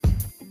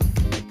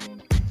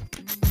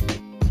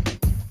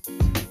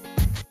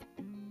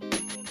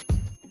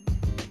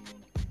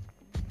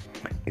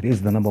It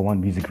is the number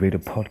one music radio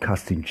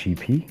podcast in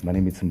GP. My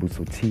name is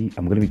Mbuso T.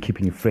 I'm going to be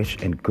keeping you fresh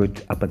and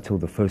good up until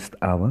the first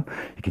hour.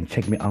 You can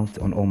check me out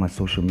on all my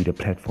social media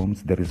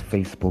platforms. There is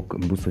Facebook,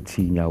 Mbuso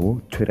T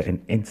Nyawo, Twitter and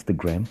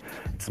Instagram.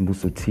 It's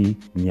Mbuso T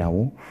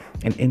Nyawo,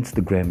 and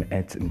Instagram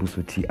at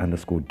Mbuso T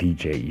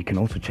 _DJ. You can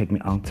also check me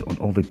out on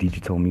all the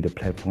digital media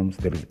platforms.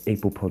 There is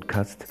Apple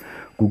Podcast,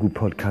 Google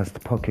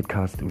Podcast, Pocket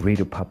Cast,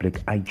 Radio Public,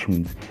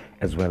 iTunes,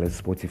 as well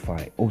as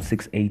Spotify.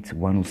 068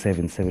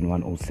 107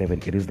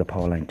 7107. It is the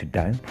power line to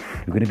dial.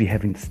 We're going to be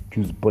having this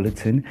news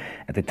bulletin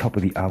at the top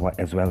of the hour,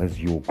 as well as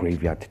your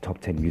graveyard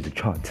top 10 music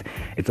chart.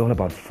 It's all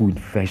about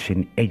food,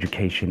 fashion,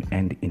 education,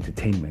 and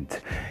entertainment.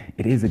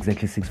 It is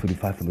exactly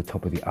 6:45 from the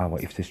top of the hour.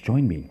 If you just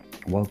joined me,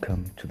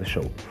 welcome to the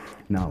show.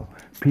 Now,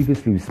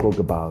 previously we spoke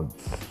about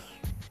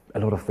a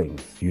lot of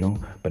things,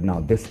 but now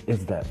this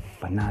is the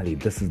finale.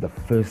 This is the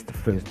first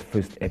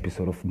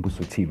episode of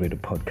Mbuso T Radio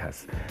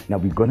Podcast. Now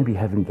we're going to be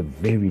having the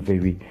very,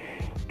 very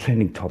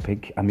trending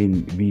topic. I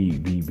mean,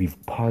 we've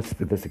passed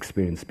this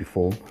experience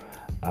before.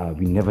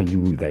 We never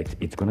knew that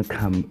it's going to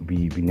come.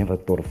 We never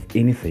thought of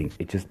anything.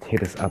 It just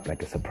hit us up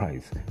like a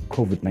surprise.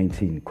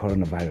 COVID-19,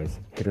 coronavirus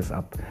hit us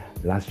up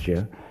last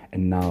year.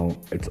 And now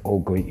it's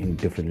all going in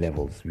different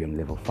levels. We're on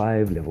level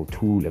 5, level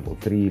 2, level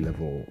 3,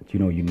 level, you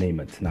name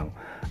it. Now,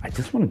 I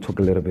just want to talk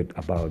a little bit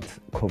about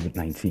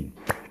COVID-19.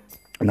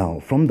 Now,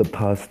 from the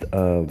past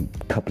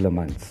couple of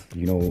months,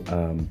 we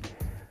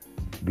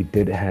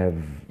did have,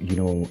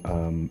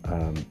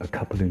 a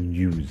couple of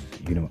news,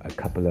 a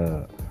couple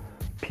of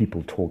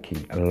people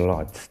talking a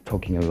lot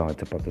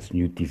about this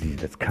new disease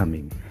that's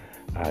coming.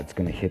 It's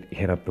going to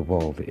hit up the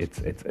world.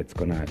 It's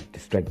going to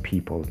distract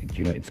people.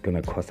 It's going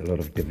to cause a lot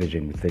of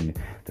division within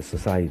the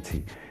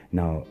society.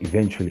 Now,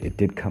 eventually, it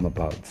did come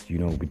about.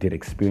 We did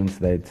experience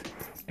that,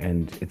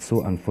 and it's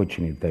so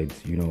unfortunate that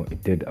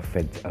it did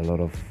affect a lot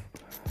of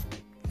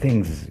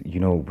things.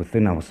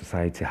 Within our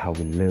society, how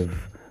we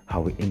live, how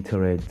we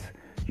interact.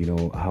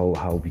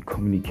 How we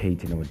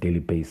communicate on a daily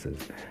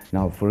basis.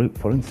 Now,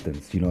 for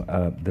instance,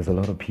 there's a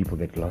lot of people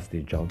that lost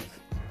their jobs.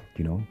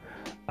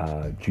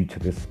 Due to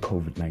this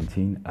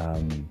COVID-19.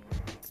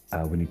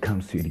 When it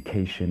comes to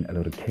education, a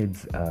lot of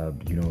kids,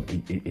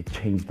 it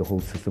changed the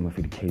whole system of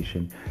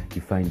education.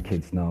 You find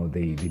kids now,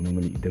 they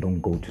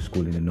don't go to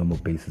school on a normal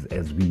basis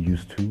as we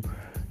used to.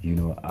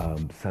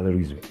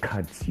 Salaries were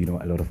cut,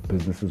 a lot of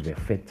businesses were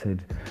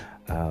affected.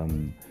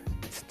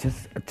 It's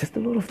just a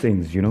lot of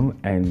things,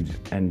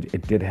 and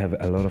it did have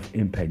a lot of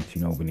impact,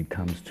 when it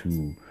comes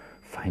to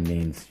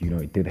finance.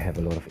 It did have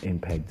a lot of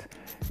impact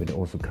when it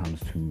also comes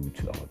to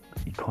our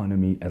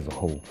economy as a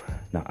whole.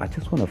 Now, I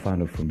just want to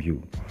find out from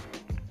you,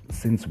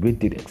 since we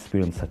did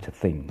experience such a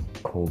thing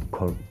called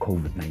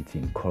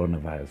COVID-19,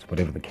 coronavirus,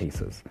 whatever the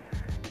case is.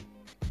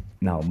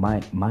 Now,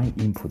 my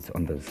input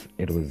on this,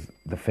 it was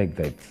the fact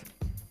that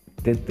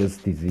did this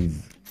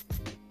disease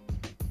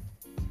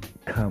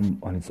come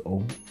on its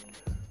own?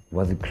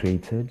 Was it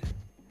created?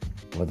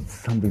 Was it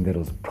something that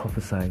was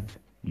prophesied?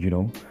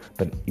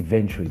 But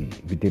eventually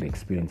we did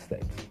experience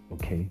that,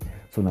 okay?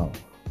 So now,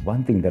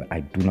 one thing that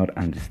I do not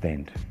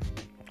understand,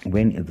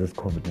 when is this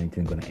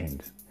COVID-19 going to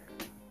end?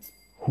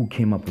 Who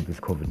came up with this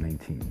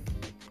COVID-19?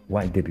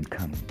 Why did it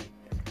come?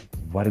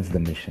 What is the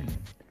mission?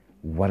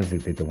 What is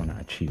it that they want to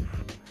achieve?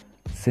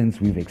 Since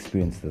we've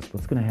experienced this,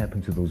 what's going to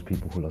happen to those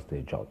people who lost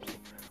their jobs?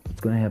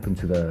 What's going to happen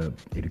to the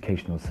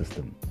educational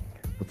system?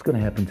 What's going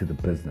to happen to the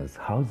business?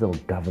 How is our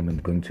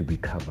government going to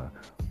recover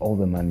all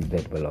the money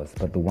that we lost?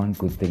 But the one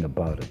good thing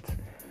about it,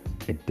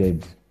 it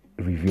did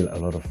reveal a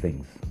lot of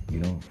things.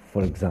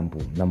 For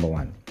example, number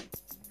one,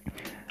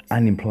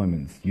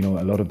 unemployment. A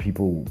lot of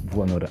people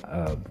who are not,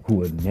 who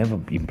were never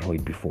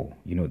employed before,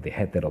 they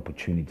had that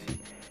opportunity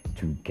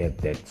to get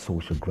that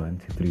social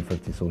grant,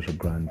 350 social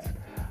grants.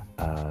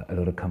 A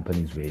lot of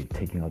companies were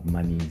taking out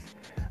monies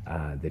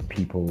that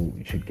people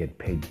should get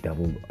paid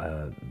double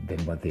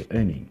than what they're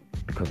earning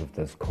because of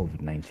this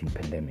COVID-19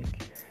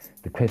 pandemic.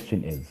 The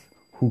question is,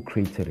 who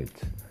created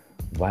it?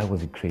 Why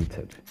was it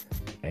created?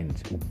 And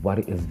what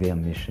is their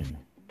mission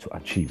to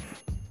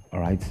achieve? All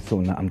right, so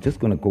now I'm just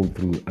going to go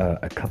through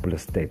a couple of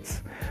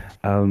stats.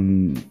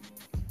 The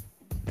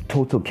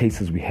total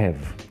cases we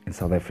have in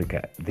South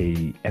Africa,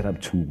 they add up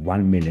to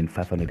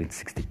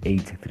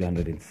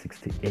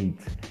 1,568,368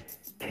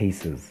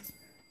 cases,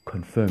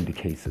 confirmed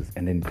cases,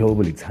 and then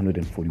globally it's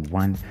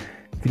 141,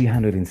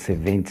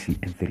 370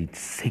 and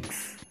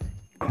 36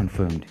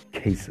 confirmed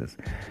cases.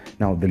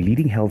 Now, the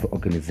leading health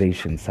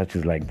organizations such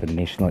as like the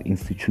National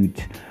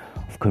Institute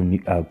of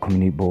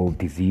Communicable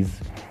Disease,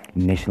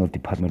 National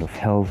Department of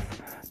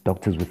Health,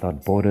 Doctors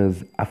Without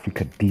Borders,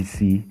 Africa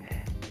DC,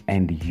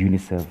 and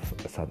UNICEF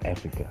South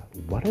Africa,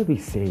 what are they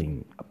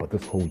saying about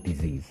this whole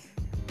disease?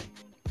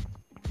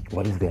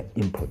 What is their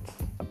input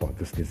about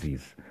this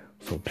disease?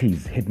 So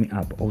please hit me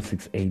up,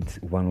 068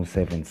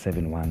 107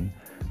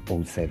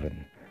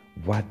 7107.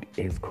 What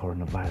is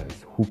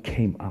coronavirus? Who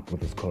came up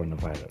with this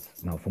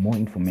coronavirus? Now, for more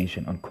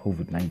information on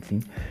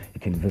COVID-19, you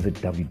can visit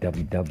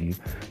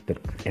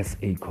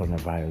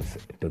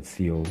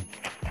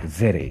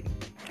www.sacoronavirus.co.za.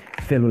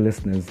 Fellow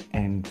listeners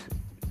and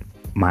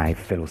My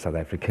fellow South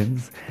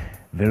Africans,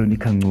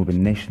 Veronica Ncube,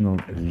 national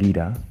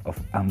leader of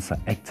AMSA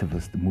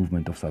Activist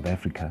Movement of South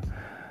Africa,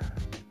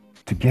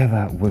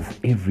 together with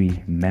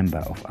every member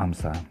of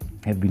AMSA,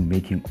 have been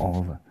making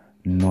all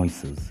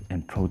noises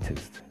and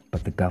protests,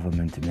 but the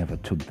government never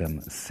took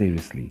them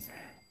seriously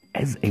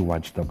as a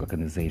watchdog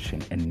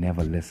organization and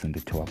never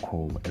listened to our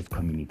call as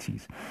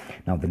communities.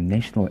 Now, the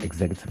National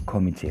Executive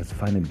Committee has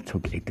finally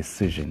took a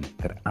decision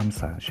that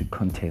AMSA should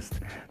contest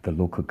the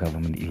local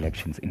government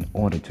elections in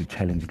order to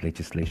challenge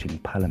legislation in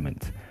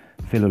Parliament.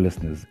 Fellow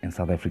listeners and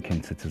South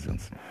African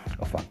citizens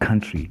of our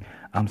country,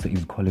 AMSA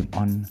is calling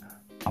on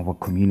our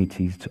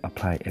communities to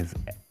apply as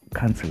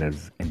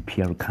councillors and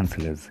PR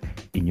councillors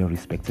in your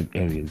respective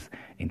areas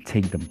and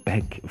take them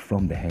back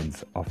from the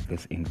hands of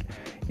this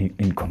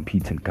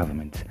incompetent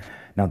government.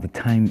 Now, the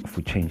time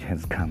for change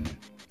has come.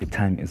 The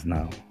time is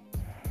now.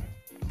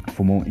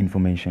 For more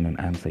information on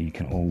AMSA, you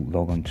can all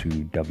log on to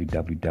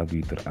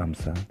www.amsa.org.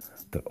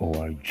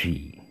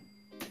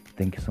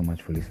 Thank you so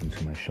much for listening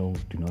to my show.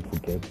 Do not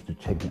forget to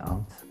check me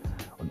out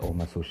on all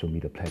my social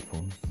media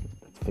platforms.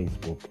 That's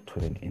Facebook,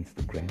 Twitter, and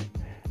Instagram.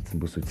 It's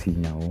Mbuso T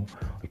Nyao.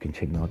 You can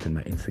check me out on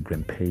my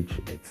Instagram page.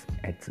 It's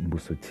at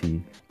Mbuso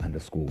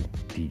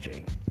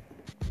T_DJ.